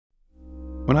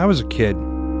When I was a kid,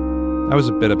 I was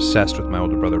a bit obsessed with my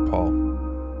older brother Paul.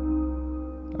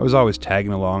 I was always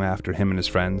tagging along after him and his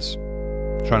friends,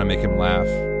 trying to make him laugh,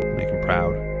 make him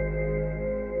proud.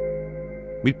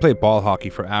 We'd play ball hockey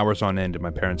for hours on end in my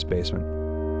parents' basement.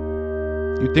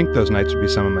 You'd think those nights would be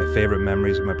some of my favorite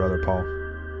memories of my brother Paul.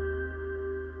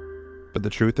 But the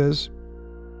truth is,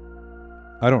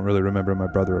 I don't really remember my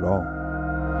brother at all.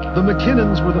 The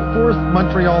McKinnons were the fourth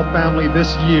Montreal family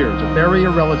this year to bury a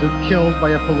relative killed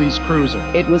by a police cruiser.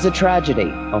 It was a tragedy,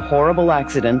 a horrible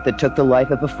accident that took the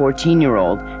life of a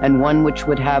 14-year-old, and one which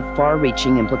would have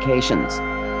far-reaching implications.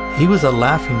 He was a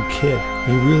laughing kid.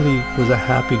 He really was a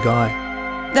happy guy.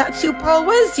 That's who Paul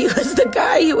was. He was the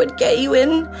guy who would get you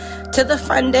in to the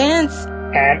fun dance.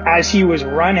 And as he was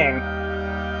running,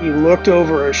 he looked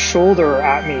over his shoulder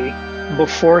at me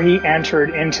before he entered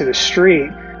into the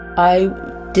street. I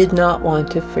did not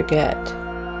want to forget.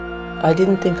 I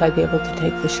didn't think I'd be able to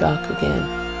take the shock again.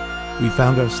 We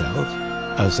found ourselves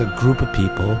as a group of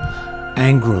people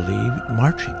angrily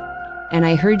marching. And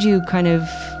I heard you kind of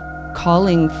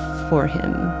calling for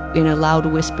him in a loud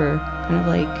whisper, kind of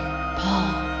like,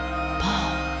 Paul,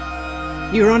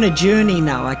 Paul. You're on a journey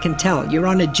now, I can tell. You're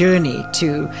on a journey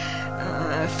to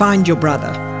find your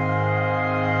brother.